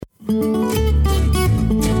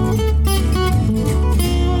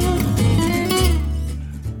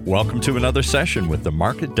Welcome to another session with the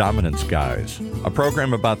Market Dominance Guys, a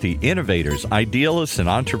program about the innovators, idealists, and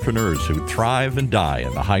entrepreneurs who thrive and die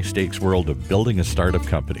in the high-stakes world of building a startup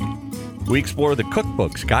company. We explore the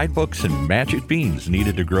cookbooks, guidebooks, and magic beans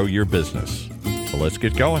needed to grow your business. So let's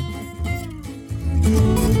get going.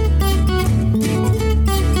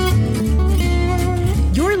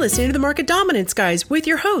 You're listening to the Market Dominance Guys with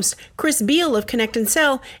your hosts, Chris Beal of Connect and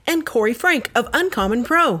Sell and Corey Frank of Uncommon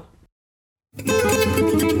Pro.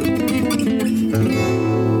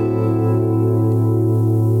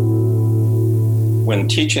 When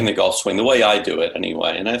teaching the golf swing, the way I do it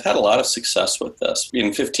anyway, and I've had a lot of success with this,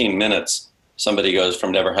 in 15 minutes, somebody goes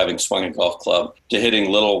from never having swung a golf club to hitting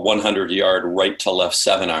little 100-yard right to left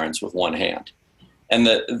 7-irons with one hand. And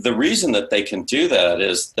the reason that they can do that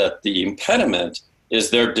is that the impediment is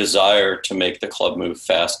their desire to make the club move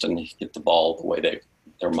fast and hit the ball the way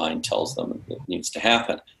their mind tells them it needs to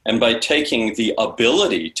happen. And by taking the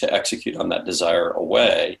ability to execute on that desire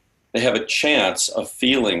away, they have a chance of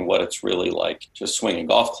feeling what it's really like to swing a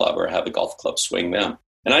golf club or have a golf club swing them.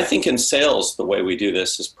 And I think in sales, the way we do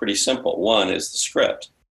this is pretty simple. One is the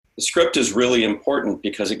script. The script is really important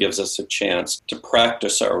because it gives us a chance to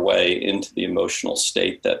practice our way into the emotional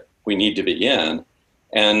state that we need to be in,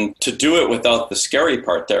 and to do it without the scary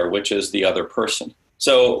part there, which is the other person.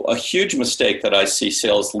 So a huge mistake that I see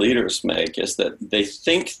sales leaders make is that they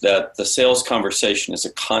think that the sales conversation is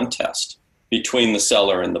a contest between the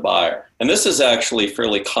seller and the buyer. And this is actually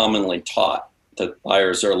fairly commonly taught, that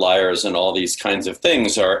buyers are liars and all these kinds of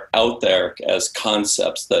things are out there as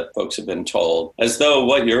concepts that folks have been told, as though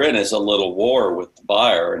what you're in is a little war with the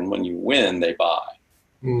buyer, and when you win, they buy.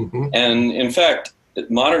 Mm-hmm. And in fact,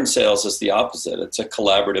 modern sales is the opposite. It's a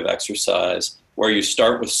collaborative exercise where you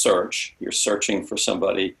start with search. You're searching for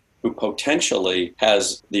somebody who potentially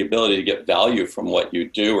has the ability to get value from what you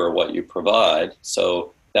do or what you provide.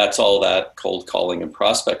 So that's all that cold calling and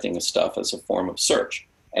prospecting stuff as a form of search.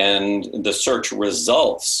 And the search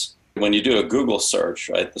results, when you do a Google search,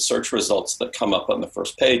 right, the search results that come up on the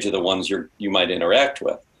first page are the ones you might interact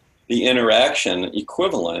with. The interaction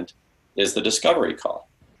equivalent is the discovery call.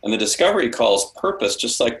 And the discovery call's purpose,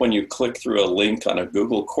 just like when you click through a link on a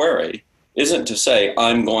Google query, isn't to say,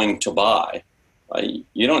 I'm going to buy.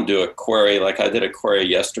 You don't do a query like I did a query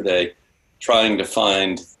yesterday trying to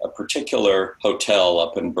find a particular hotel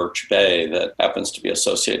up in Birch Bay that happens to be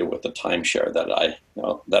associated with the timeshare that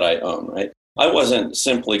I own, right? I wasn't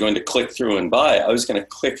simply going to click through and buy. I was going to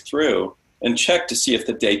click through and check to see if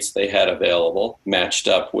the dates they had available matched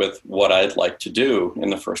up with what I'd like to do in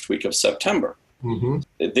the first week of September. Mm-hmm.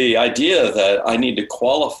 The idea that I need to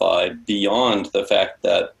qualify beyond the fact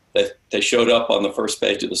that they showed up on the first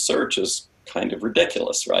page of the search is kind of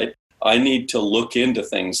ridiculous, right? I need to look into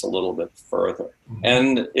things a little bit further. Mm-hmm.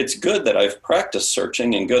 And it's good that I've practiced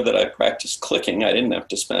searching and good that I practiced clicking. I didn't have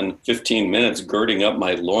to spend 15 minutes girding up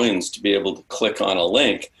my loins to be able to click on a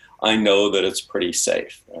link. I know that it's pretty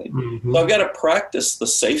safe, right? Mm-hmm. So I've got to practice the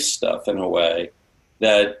safe stuff in a way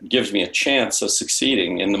that gives me a chance of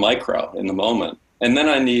succeeding in the micro, in the moment. And then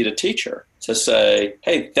I need a teacher to say,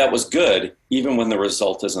 hey, that was good, even when the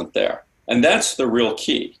result isn't there. And that's the real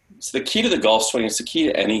key. It's the key to the golf swing. It's the key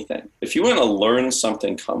to anything. If you want to learn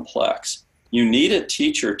something complex, you need a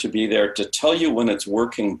teacher to be there to tell you when it's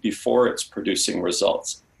working before it's producing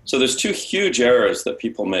results. So there's two huge errors that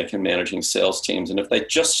people make in managing sales teams. And if they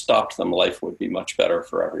just stopped them, life would be much better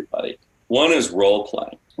for everybody. One is role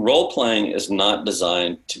playing. Role playing is not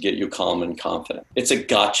designed to get you calm and confident. It's a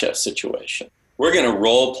gotcha situation. We're going to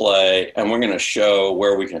role play and we're going to show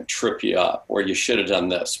where we can trip you up, where you should have done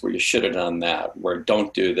this, where you should have done that, where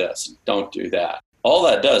don't do this, don't do that. All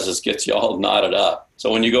that does is gets you all knotted up.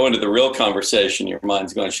 So when you go into the real conversation, your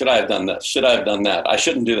mind's going, should I have done this? Should I have done that? I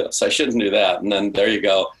shouldn't do this. I shouldn't do that. And then there you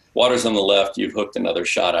go. Water's on the left. You've hooked another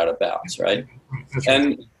shot out of bounds, right?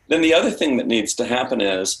 And then the other thing that needs to happen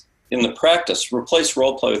is in the practice, replace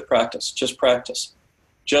role play with practice. Just practice.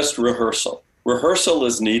 Just rehearsal. Rehearsal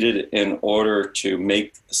is needed in order to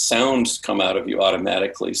make the sounds come out of you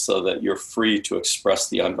automatically so that you're free to express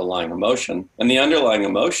the underlying emotion. And the underlying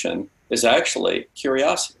emotion is actually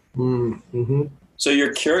curiosity. Mm-hmm. So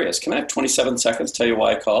you're curious. Can I have 27 seconds to tell you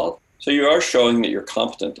why I called? So you are showing that you're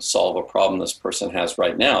competent to solve a problem this person has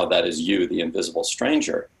right now. That is you, the invisible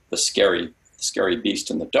stranger, the scary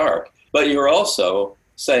beast in the dark. But you're also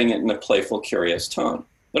saying it in a playful, curious tone.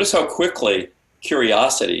 Notice how quickly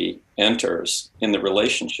curiosity enters in the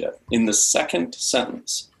relationship. In the second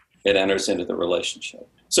sentence, it enters into the relationship.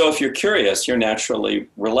 So if you're curious, you're naturally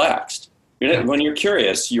relaxed. When you're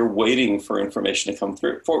curious, you're waiting for information to come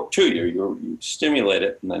through to you. You stimulate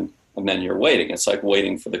it, and then and then you're waiting. It's like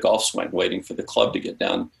waiting for the golf swing, waiting for the club to get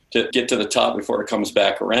down, to get to the top before it comes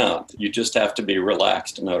back around. You just have to be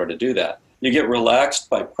relaxed in order to do that. You get relaxed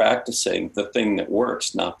by practicing the thing that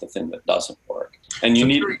works, not the thing that doesn't work. And you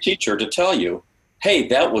need a teacher to tell you, hey,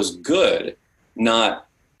 that was good, not,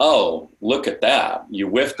 oh, look at that, you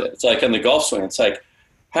whiffed it. It's like in the golf swing, it's like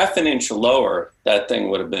half an inch lower, that thing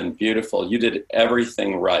would have been beautiful. You did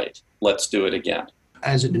everything right. Let's do it again.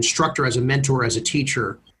 As an instructor, as a mentor, as a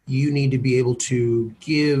teacher, you need to be able to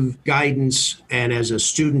give guidance. And as a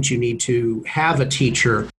student, you need to have a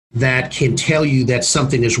teacher that can tell you that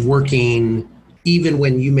something is working, even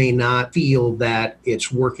when you may not feel that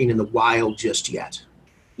it's working in the wild just yet.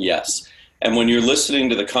 Yes. And when you're listening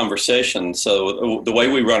to the conversation, so the way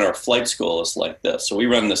we run our flight school is like this. So we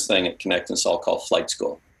run this thing at Connect and Sell called Flight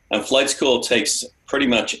School. And Flight School takes pretty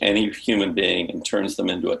much any human being and turns them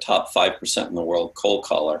into a top 5% in the world cold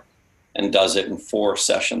caller and does it in 4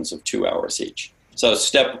 sessions of 2 hours each. So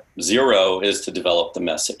step 0 is to develop the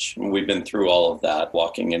message. And we've been through all of that,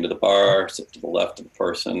 walking into the bar, sit to the left of the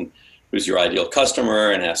person who's your ideal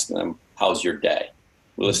customer and asking them, how's your day?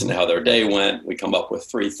 We listen to how their day went. We come up with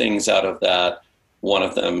 3 things out of that. One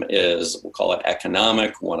of them is, we'll call it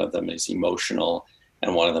economic. One of them is emotional.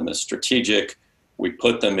 And one of them is strategic. We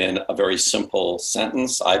put them in a very simple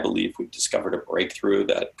sentence. I believe we've discovered a breakthrough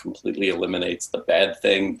that completely eliminates the bad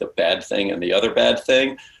thing, and the other bad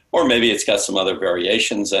thing. Or maybe it's got some other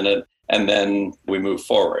variations in it. And then we move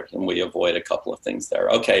forward and we avoid a couple of things there.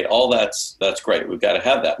 Okay, all that's great. We've got to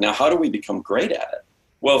have that. Now, how do we become great at it?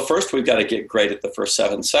 Well, first, we've got to get great at the first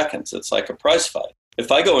 7 seconds. It's like a prize fight.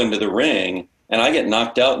 If I go into the ring and I get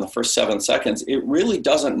knocked out in the first 7 seconds, it really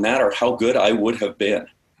doesn't matter how good I would have been,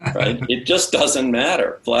 right? It just doesn't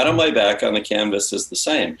matter. Flat on my back on the canvas is the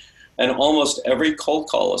same. And almost every cold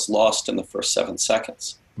call is lost in the first 7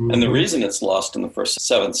 seconds. Mm-hmm. And the reason it's lost in the first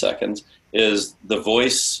 7 seconds is the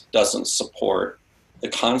voice doesn't support the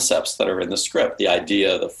concepts that are in the script. The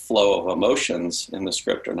idea, the flow of emotions in the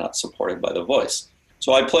script are not supported by the voice.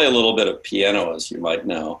 So I play a little bit of piano, as you might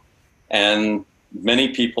know, and many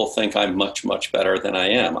people think I'm much, much better than I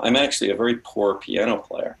am. I'm actually a very poor piano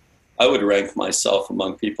player. I would rank myself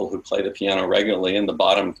among people who play the piano regularly in the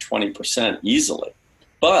bottom 20% easily.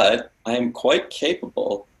 But I'm quite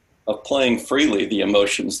capable of playing freely the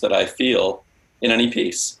emotions that I feel in any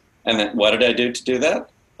piece. And then what did I do to do that?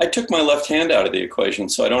 I took my left hand out of the equation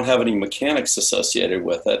so I don't have any mechanics associated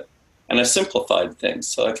with it. And I simplified things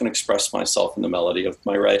so I can express myself in the melody of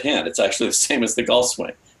my right hand. It's actually the same as the golf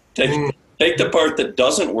swing. Take the part that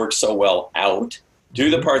doesn't work so well out, do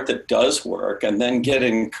the part that does work, and then get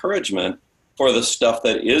encouragement for the stuff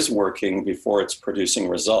that is working before it's producing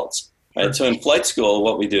results. Right? So in Flight School,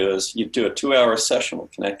 what we do is you do a 2-hour session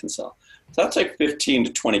with Connect and Sell. So that's like 15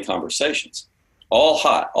 to 20 conversations, all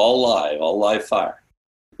hot, all live fire.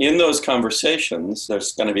 In those conversations,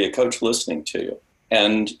 there's going to be a coach listening to you.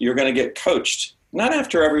 And you're going to get coached, not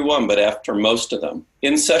after every one, but after most of them.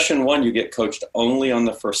 In session 1, you get coached only on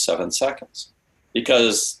the first 7 seconds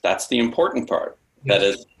because that's the important part. Yes. That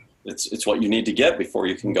is, it's what you need to get before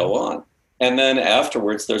you can go on. And then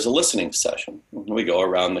afterwards, there's a listening session. We go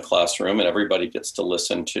around the classroom and everybody gets to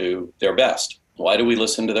listen to their best. Why do we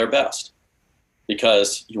listen to their best?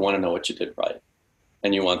 Because you want to know what you did right.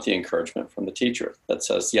 And you want the encouragement from the teacher that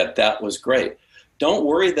says, yeah, that was great. Don't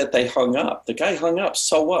worry that they hung up. The guy hung up.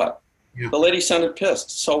 So what? Yeah. The lady sounded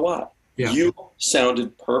pissed. So what? Yeah. You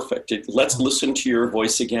sounded perfect. Let's listen to your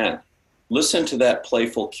voice again. Listen to that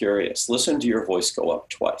playful, curious. Listen to your voice go up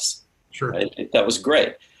twice. Sure. Right? That was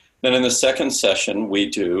great. Then in the second session, we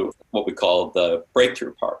do what we call the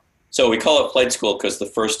breakthrough part. So we call it Flight School because the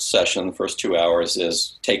first session, the first 2 hours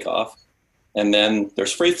is takeoff. And then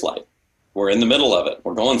there's free flight. We're in the middle of it.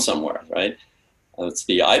 We're going somewhere, right? It's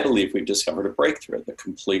I believe we've discovered a breakthrough that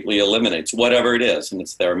completely eliminates whatever it is, and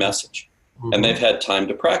it's their message. Mm-hmm. And they've had time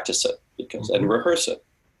to practice it and rehearse it.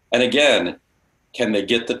 And again, can they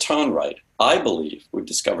get the tone right? I believe we've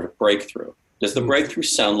discovered a breakthrough. Does the breakthrough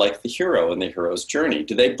sound like the hero in the hero's journey?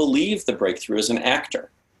 Do they believe the breakthrough is an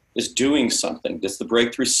actor, is doing something? Does the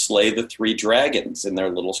breakthrough slay the 3 dragons in their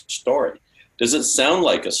little story? Does it sound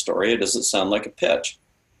like a story or does it sound like a pitch?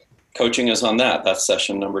 Coaching is on that. That's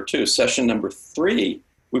session number 2. Session number 3,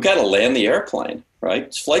 we've got to land the airplane, right?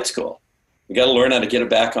 It's flight school. We've got to learn how to get it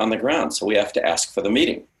back on the ground. So we have to ask for the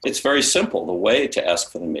meeting. It's very simple, the way to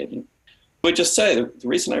ask for the meeting. We just say, the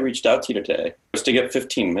reason I reached out to you today was to get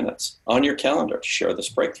 15 minutes on your calendar to share this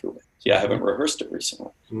breakthrough with. See, I haven't rehearsed it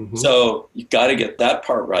recently. Mm-hmm. So you got to get that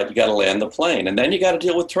part right. You got to land the plane. And then you got to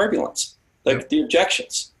deal with turbulence, like the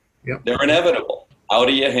objections. Yep. They're inevitable. How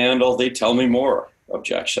do you handle the tell me more?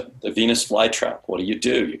 objection. The Venus flytrap, what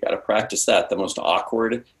do? You got to practice that. The most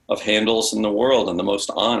awkward of handles in the world and the most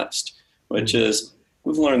honest, which is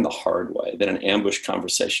we've learned the hard way that an ambush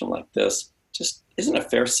conversation like this just isn't a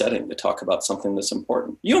fair setting to talk about something this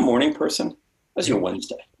important. You a morning person? How's your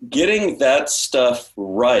Wednesday? Getting that stuff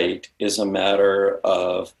right is a matter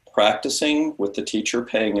of practicing with the teacher,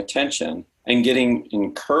 paying attention, and getting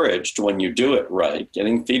encouraged when you do it right,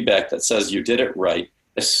 getting feedback that says you did it right,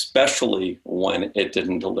 especially when it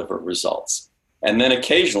didn't deliver results. And then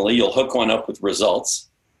occasionally you'll hook one up with results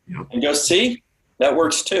and go, see, that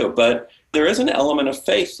works too. But there is an element of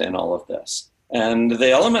faith in all of this. And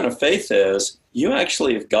the element of faith is you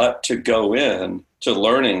actually have got to go in to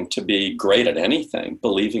learning to be great at anything,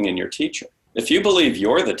 believing in your teacher. If you believe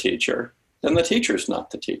you're the teacher, then the teacher's not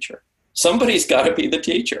the teacher. Somebody's got to be the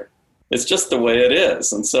teacher. It's just the way it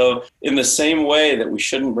is. And so in the same way that we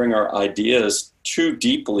shouldn't bring our ideas too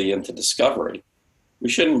deeply into discovery, we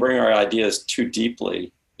shouldn't bring our ideas too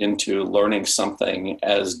deeply into learning something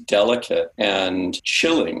as delicate and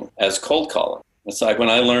chilling as cold calling. It's like when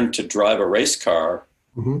I learned to drive a race car,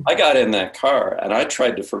 I got in that car and I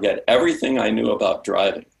tried to forget everything I knew about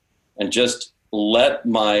driving and just let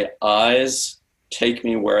my eyes take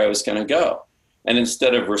me where I was going to go. And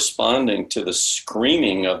instead of responding to the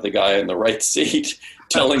screaming of the guy in the right seat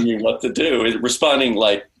telling me what to do, responding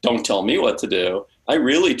like, don't tell me what to do, I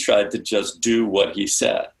really tried to just do what he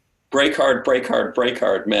said. Brake hard, brake hard, brake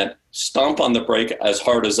hard meant stomp on the brake as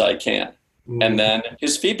hard as I can. And then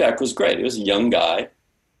his feedback was great. He was a young guy,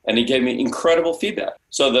 and he gave me incredible feedback.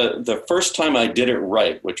 So the first time I did it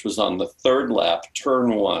right, which was on the third lap,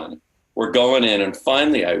 turn one, we're going in, and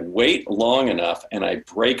finally I wait long enough and I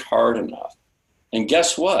brake hard enough. And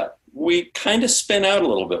guess what? We kind of spin out a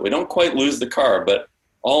little bit. We don't quite lose the car, but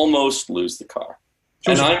almost lose the car.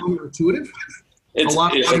 So and I'm intuitive.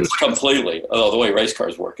 It's completely. The way race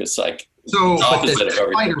cars work, it's like opposite of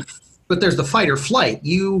everything. But there's the fight or flight.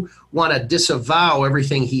 You want to disavow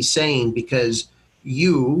everything he's saying because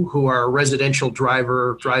you, who are a residential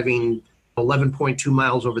driver driving 11.2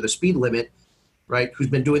 miles over the speed limit, right, who's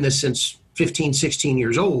been doing this since 15, 16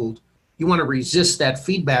 years old, you want to resist that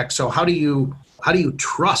feedback. So how do you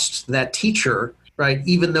trust that teacher, right,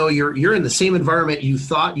 even though you're in the same environment you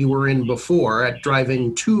thought you were in before at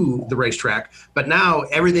driving to the racetrack, but now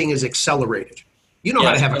everything is accelerated? You know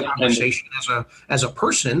how to have a conversation as a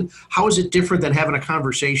person. How is it different than having a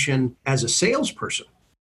conversation as a salesperson?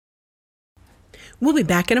 We'll be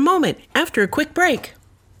back in a moment after a quick break.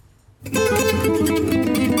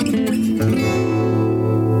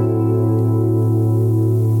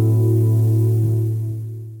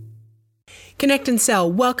 Connect and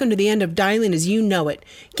Sell, welcome to the end of dialing as you know it.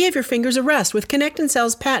 Give your fingers a rest with Connect and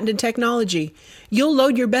Sell's patented technology. You'll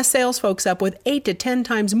load your best sales folks up with 8 to 10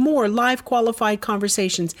 times more live qualified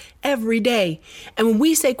conversations every day. And when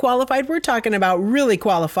we say qualified, we're talking about really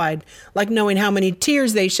qualified, like knowing how many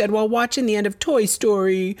tears they shed while watching the end of Toy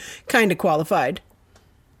Story, kind of qualified.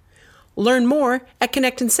 Learn more at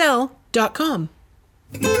connectandsell.com.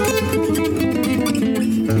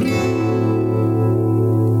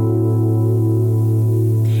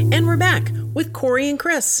 And we're back with Corey and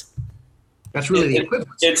Chris. That's really the equivalent.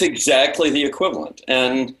 It's exactly the equivalent.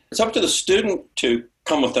 And it's up to the student to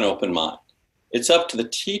come with an open mind. It's up to the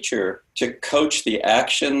teacher to coach the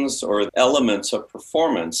actions or elements of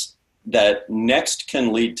performance that next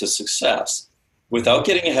can lead to success without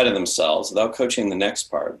getting ahead of themselves, without coaching the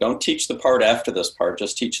next part. Don't teach the part after this part,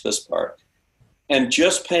 just teach this part. And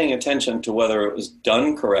just paying attention to whether it was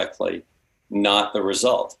done correctly, not the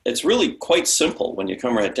result. It's really quite simple when you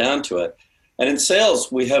come right down to it. And in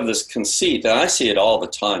sales, we have this conceit, and I see it all the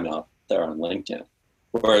time out there on LinkedIn,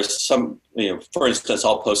 where for instance,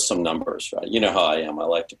 I'll post some numbers, right? You know how I am. I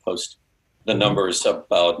like to post the numbers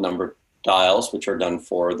about number of dials, which are done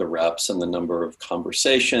for the reps, and the number of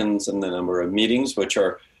conversations, and the number of meetings, which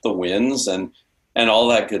are the wins, and all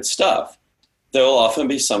that good stuff. There'll often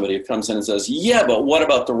be somebody who comes in and says, yeah, but what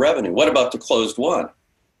about the revenue? What about the closed one?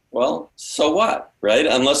 Well, so what, right?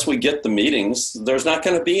 Unless we get the meetings, there's not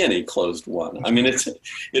going to be any closed one. I mean,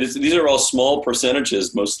 these are all small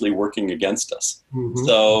percentages mostly working against us. Mm-hmm.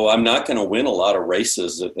 So I'm not going to win a lot of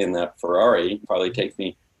races in that Ferrari. It'd probably take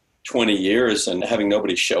me 20 years and having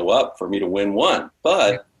nobody show up for me to win one.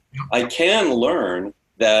 But I can learn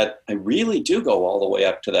that I really do go all the way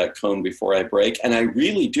up to that cone before I brake, and I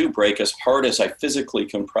really do brake as hard as I physically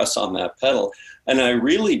can press on that pedal, and I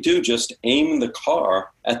really do just aim the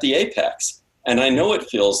car at the apex. And I know it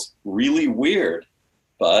feels really weird,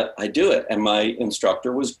 but I do it, and my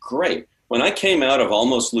instructor was great. When I came out of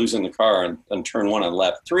almost losing the car on turn one on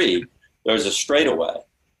lap 3, there was a straightaway,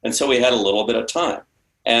 And so we had a little bit of time.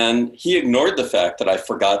 And he ignored the fact that I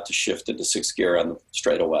forgot to shift into sixth gear on the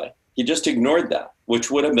straightaway. He just ignored that,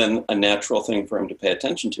 which would have been a natural thing for him to pay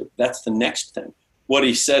attention to. That's the next thing. What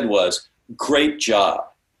he said was, great job.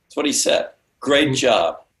 That's what he said. Great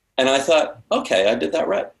job. And I thought, okay, I did that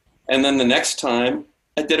right. And then the next time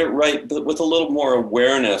I did it right, but with a little more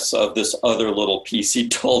awareness of this other little piece he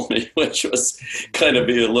told me, which was kind of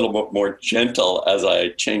be a little bit more gentle as I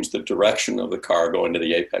changed the direction of the car going to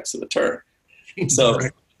the apex of the turn. So,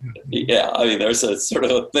 yeah, I mean, there's a sort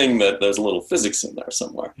of a thing that there's a little physics in there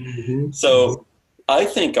somewhere. So I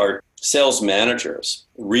think our sales managers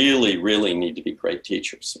really, really need to be great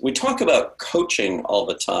teachers. We talk about coaching all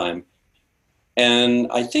the time, and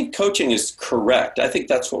I think coaching is correct. I think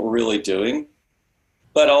that's what we're really doing.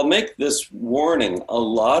 But I'll make this warning. A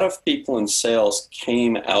lot of people in sales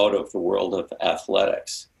came out of the world of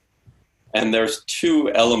athletics. And there's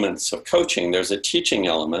two elements of coaching. There's a teaching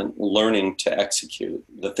element, learning to execute,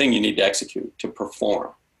 the thing you need to execute to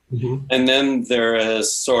perform. And then there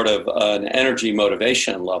is sort of an energy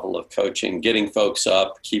motivation level of coaching, getting folks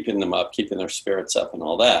up, keeping their spirits up and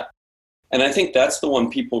all that. And I think that's the one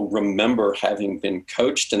people remember having been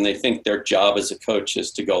coached, and they think their job as a coach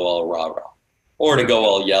is to go all rah-rah. Or to go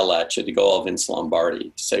all yell at you, to go all Vince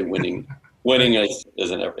Lombardi, to say winning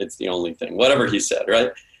isn't ever, it's the only thing, whatever he said,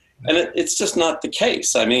 right? And it's just not the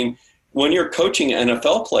case. I mean, when you're coaching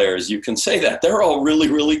NFL players, you can say that. They're all really,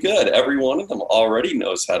 really good. Every one of them already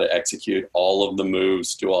knows how to execute all of the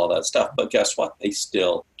moves, do all that stuff. But guess what? They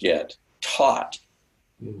still get taught.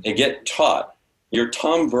 They get taught. Your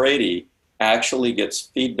Tom Brady actually gets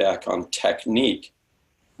feedback on technique,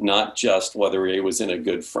 not just whether he was in a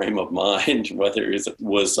good frame of mind, whether he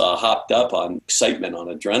was hopped up on excitement, on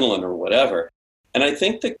adrenaline or whatever. And I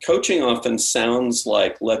think that coaching often sounds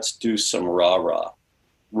like, let's do some rah-rah.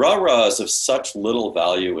 Rah-rah is of such little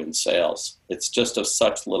value in sales. It's just of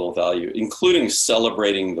such little value, including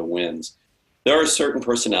celebrating the wins. There are certain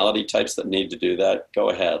personality types that need to do that. Go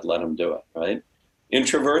ahead, let them do it, right?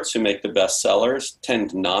 Introverts who make the best sellers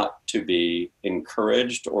tend not to be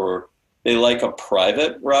encouraged, or they like a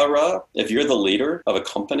private rah-rah. If you're the leader of a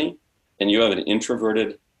company and you have an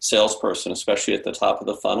introverted salesperson, especially at the top of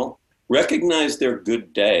the funnel, recognize their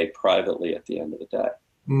good day privately at the end of the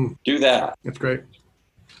day. Do that. That's great.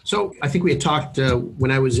 So I think we had talked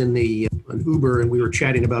when I was in an Uber and we were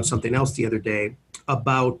chatting about something else the other day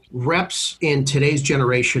about reps in today's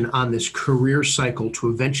generation on this career cycle to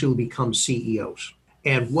eventually become CEOs.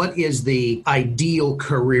 And what is the ideal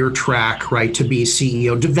career track, right, to be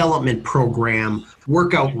CEO, development program,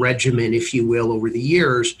 workout regimen, if you will, over the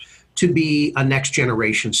years to be a next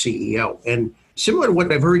generation CEO. And similar to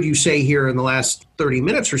what I've heard you say here in the last 30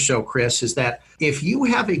 minutes or so, Chris, is that if you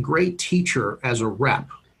have a great teacher as a rep,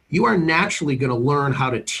 you are naturally going to learn how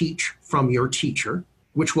to teach from your teacher,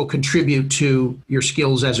 which will contribute to your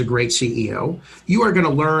skills as a great CEO. You are going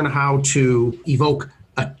to learn how to evoke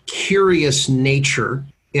a curious nature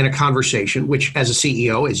in a conversation, which as a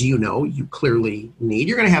CEO, as you know, you clearly need.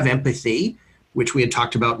 You're going to have empathy, which we had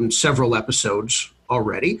talked about in several episodes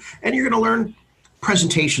already, and you're going to learn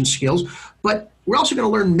presentation skills, but we're also going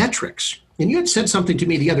to learn metrics. And you had said something to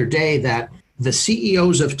me the other day that the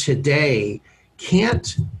CEOs of today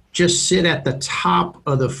can't just sit at the top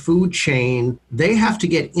of the food chain. They have to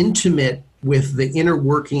get intimate with the inner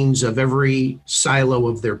workings of every silo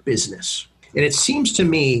of their business. And it seems to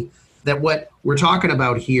me that what we're talking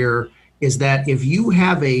about here is that if you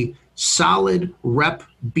have a solid rep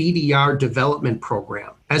BDR development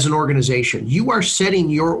program as an organization, you are setting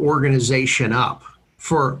your organization up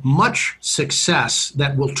for much success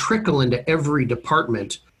that will trickle into every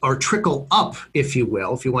department, or trickle up, if you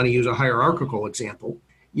will, if you want to use a hierarchical example.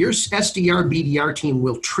 Your SDR BDR team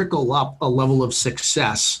will trickle up a level of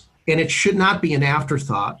success, and it should not be an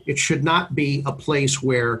afterthought. It should not be a place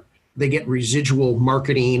where they get residual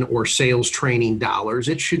marketing or sales training dollars.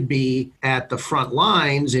 It should be at the front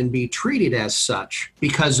lines and be treated as such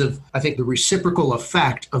because of, I think, the reciprocal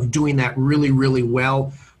effect of doing that really, really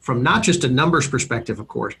well from not just a numbers perspective, of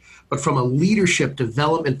course, but from a leadership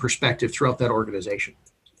development perspective throughout that organization.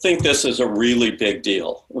 I think this is a really big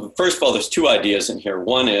deal. First of all, there's two ideas in here.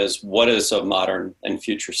 One is, what is a modern and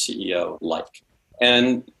future CEO like?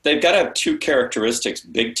 And they've got to have two characteristics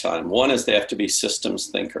big time. One is they have to be systems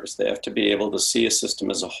thinkers. They have to be able to see a system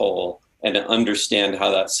as a whole and to understand how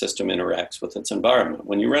that system interacts with its environment.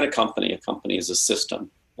 When you run a company is a system.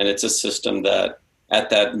 And it's a system that at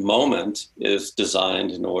that moment is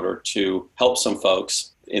designed in order to help some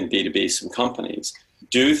folks in B2B, some companies,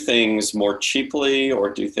 do things more cheaply or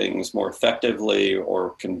do things more effectively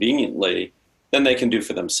or conveniently than they can do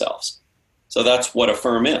for themselves. So that's what a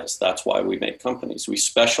firm is. That's why we make companies. We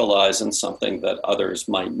specialize in something that others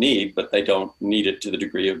might need, but they don't need it to the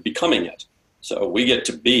degree of becoming it. So we get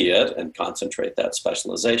to be it and concentrate that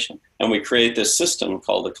specialization. And we create this system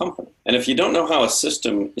called a company. And if you don't know how a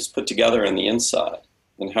system is put together on the inside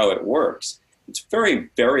and how it works, it's very,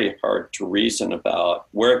 very hard to reason about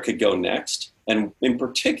where it could go next. And in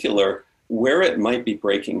particular, where it might be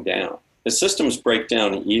breaking down. The systems break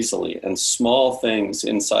down easily, and small things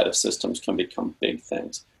inside of systems can become big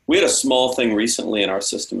things. We had a small thing recently in our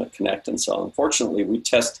system at Connect and Sell. Unfortunately, we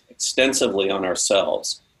test extensively on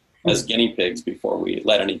ourselves as guinea pigs before we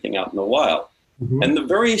let anything out in the wild. Mm-hmm. And the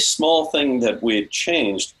very small thing that we had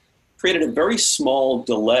changed created a very small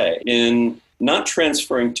delay in not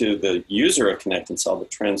transferring to the user of Connect and Sell,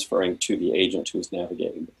 but transferring to the agent who's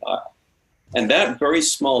navigating the dial. And that very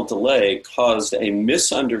small delay caused a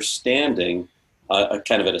misunderstanding,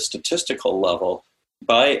 kind of at a statistical level,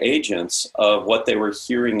 by agents of what they were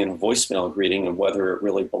hearing in a voicemail greeting and whether it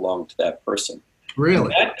really belonged to that person. Really?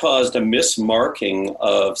 And that caused a mismarking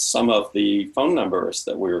of some of the phone numbers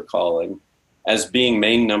that we were calling as being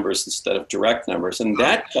main numbers instead of direct numbers. And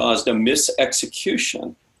that caused a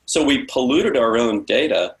misexecution. So we polluted our own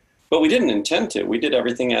data, but we didn't intend to. We did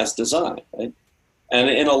everything as designed, right? And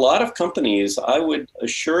in a lot of companies, I would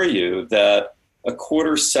assure you that a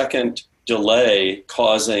quarter-second delay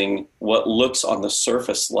causing what looks on the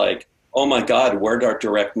surface like, oh my God, where'd our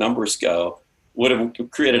direct numbers go, would have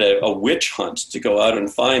created a witch hunt to go out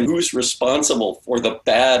and find who's responsible for the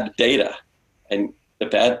bad data. And the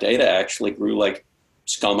bad data actually grew like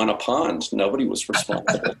scum on a pond. Nobody was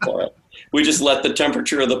responsible for it. We just let the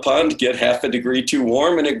temperature of the pond get half a degree too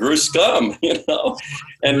warm and it grew scum, you know?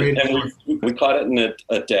 And we caught it in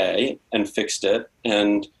a day and fixed it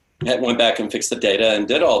and went back and fixed the data and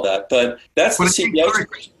did all that. But that's the CEO.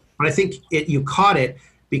 But I think you caught it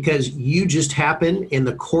because you just happen in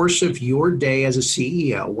the course of your day as a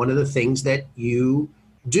CEO, one of the things that you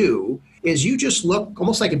do is you just look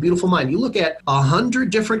almost like a beautiful mind. You look at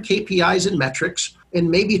 100 different KPIs and metrics,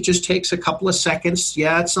 and maybe it just takes a couple of seconds.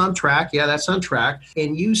 Yeah, it's on track. Yeah, that's on track.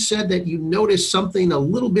 And you said that you noticed something a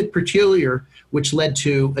little bit peculiar, which led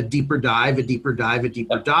to a deeper dive.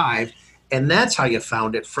 And that's how you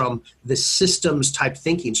found it, from the systems type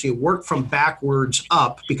thinking. So you work from backwards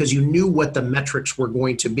up because you knew what the metrics were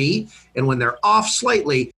going to be. And when they're off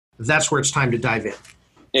slightly, that's where it's time to dive in.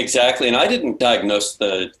 Exactly. And I didn't diagnose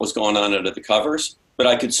what's going on under the covers, but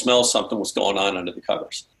I could smell something was going on under the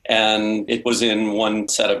covers. And it was in one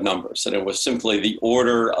set of numbers. And it was simply the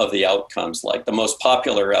order of the outcomes. Like the most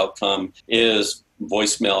popular outcome is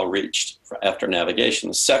voicemail reached after navigation.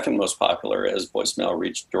 The second most popular is voicemail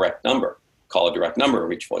reached direct number. Call a direct number,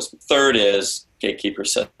 reach voicemail. Third is gatekeeper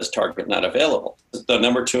says target not available. The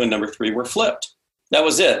number 2 and number 3 were flipped. That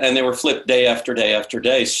was it. And they were flipped day after day after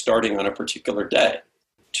day, starting on a particular day.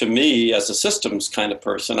 To me, as a systems kind of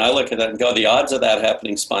person, I look at that and go, the odds of that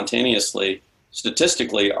happening spontaneously,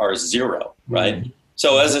 statistically, are 0, right? Mm-hmm.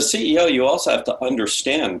 So as a CEO, you also have to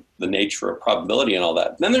understand the nature of probability and all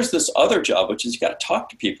that. And then there's this other job, which is you got to talk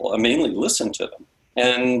to people and mainly listen to them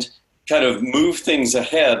and kind of move things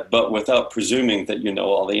ahead, but without presuming that you know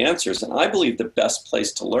all the answers. And I believe the best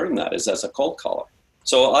place to learn that is as a cold caller.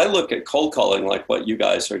 So I look at cold calling like what you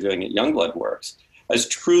guys are doing at Youngblood Works as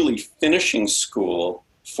truly finishing school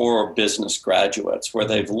for business graduates, where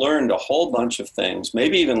they've learned a whole bunch of things,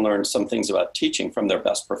 maybe even learned some things about teaching from their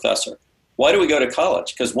best professor. Why do we go to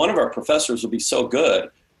college? Because one of our professors will be so good,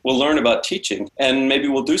 we'll learn about teaching, and maybe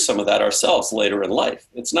we'll do some of that ourselves later in life.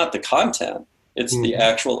 It's not the content, it's the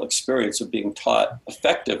actual experience of being taught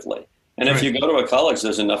effectively. And if you go to a college,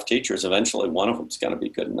 there's enough teachers, eventually one of them is going to be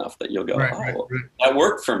good enough that you'll go, that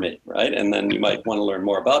worked for me, right? And then you might want to learn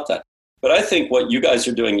more about that. But I think what you guys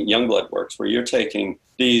are doing at Youngblood Works, where you're taking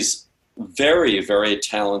these very, very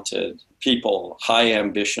talented people, high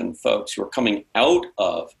ambition folks who are coming out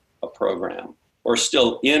of a program or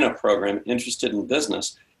still in a program interested in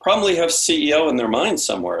business, probably have CEO in their mind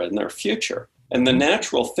somewhere in their future. And the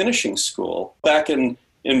natural finishing school, back in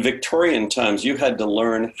Victorian times, you had to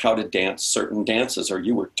learn how to dance certain dances or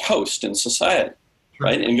you were toast in society,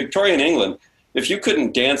 right? In Victorian England, if you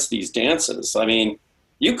couldn't dance these dances, I mean,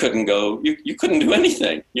 you couldn't go, you couldn't do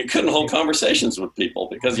anything. You couldn't hold conversations with people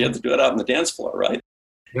because you had to do it out on the dance floor, right?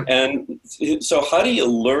 Yep. And so how do you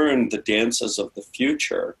learn the dances of the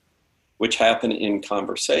future, which happen in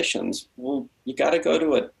conversations? Well, you got to go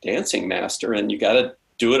to a dancing master and you got to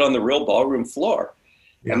do it on the real ballroom floor.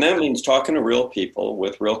 Yep. And that means talking to real people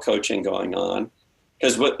with real coaching going on.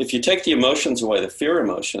 Because if you take the emotions away, the fear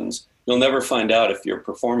emotions, you'll never find out if you're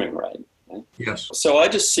performing right. Yes. So I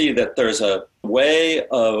just see that there's a way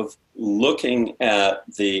of looking at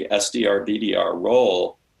the SDR, BDR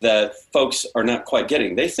role that folks are not quite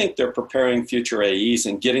getting. They think they're preparing future AEs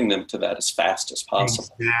and getting them to that as fast as possible.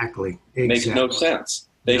 Exactly. Makes no sense.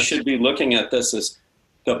 They should be looking at this as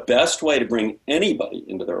the best way to bring anybody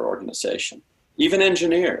into their organization, even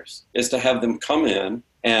engineers, is to have them come in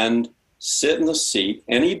and sit in the seat.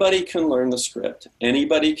 Anybody can learn the script.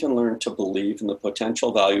 Anybody can learn to believe in the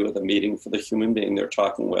potential value of the meeting for the human being they're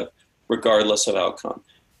talking with, regardless of outcome.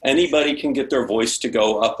 Anybody can get their voice to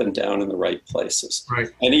go up and down in the right places. Right.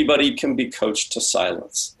 Anybody can be coached to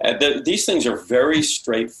silence. These things are very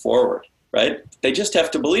straightforward, right? They just have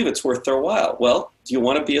to believe it's worth their while. Well, do you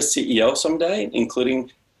want to be a CEO someday,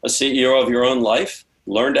 including a CEO of your own life?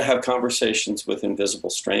 Learn to have conversations with invisible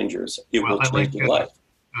strangers. It will change your life.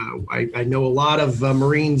 I know a lot of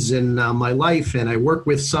Marines in my life, and I work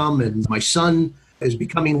with some, and my son is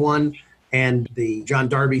becoming one. And the John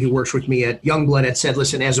Darby, who works with me at Youngblood, had said,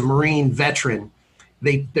 listen, as a Marine veteran,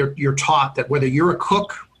 you're taught that whether you're a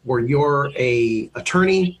cook or you're a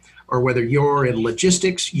attorney or whether you're in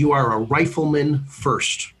logistics, you are a rifleman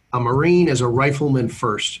first. A Marine is a rifleman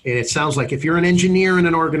first. And it sounds like if you're an engineer in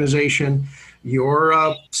an organization, you're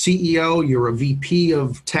a CEO, you're a VP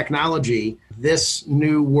of technology, this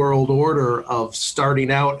new world order of starting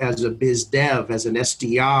out as a biz dev, as an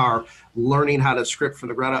SDR, learning how to script from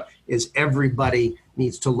the ground up, is everybody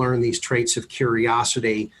needs to learn these traits of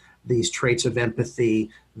curiosity, these traits of empathy,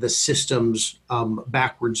 the systems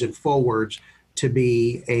backwards and forwards to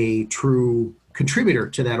be a true contributor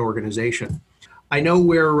to that organization. I know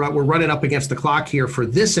we're running up against the clock here for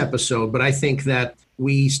this episode, but I think that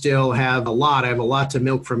we still have I have a lot to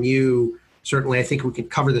milk from you. Certainly, I think we can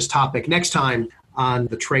cover this topic next time on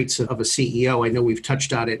the traits of a CEO. I know we've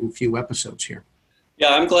touched on it in a few episodes here.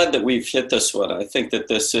 Yeah, I'm glad that we've hit this one. I think that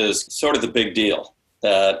this is sort of the big deal,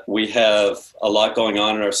 that we have a lot going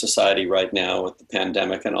on in our society right now with the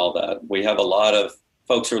pandemic and all that. We have a lot of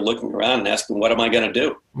folks who are looking around and asking, what am I going to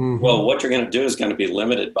do? Mm-hmm. Well, what you're going to do is going to be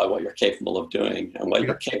limited by what you're capable of doing. And what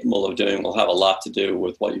you're capable of doing will have a lot to do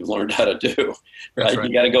with what you've learned how to do. Right?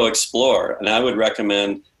 You got to go explore. And I would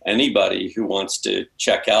recommend anybody who wants to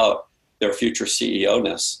check out their future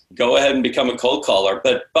CEO-ness, go ahead and become a cold caller.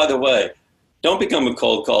 But by the way, don't become a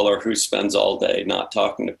cold caller who spends all day not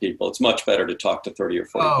talking to people. It's much better to talk to 30 or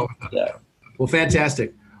 40 people a day. Well,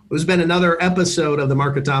 fantastic. This has been another episode of the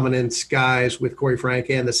Market Dominance Guys with Corey Frank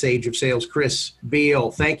and the Sage of Sales, Chris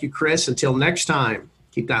Beall. Thank you, Chris. Until next time,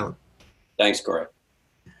 keep dialing. Thanks, Corey.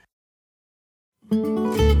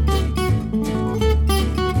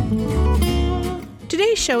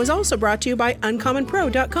 Today's show is also brought to you by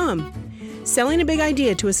UncommonPro.com. Selling a big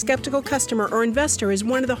idea to a skeptical customer or investor is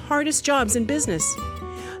one of the hardest jobs in business.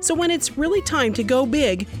 So when it's really time to go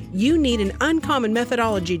big, you need an uncommon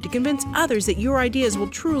methodology to convince others that your ideas will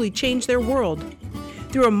truly change their world.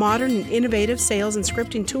 Through a modern and innovative sales and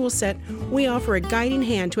scripting tool set, we offer a guiding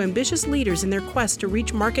hand to ambitious leaders in their quest to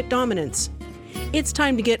reach market dominance. It's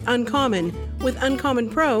time to get uncommon with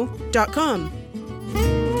UncommonPro.com.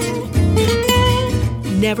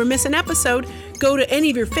 Never miss an episode. Go to any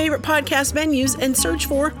of your favorite podcast venues and search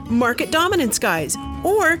for Market Dominance Guys,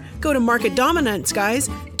 or go to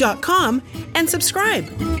marketdominanceguys.com and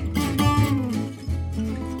subscribe.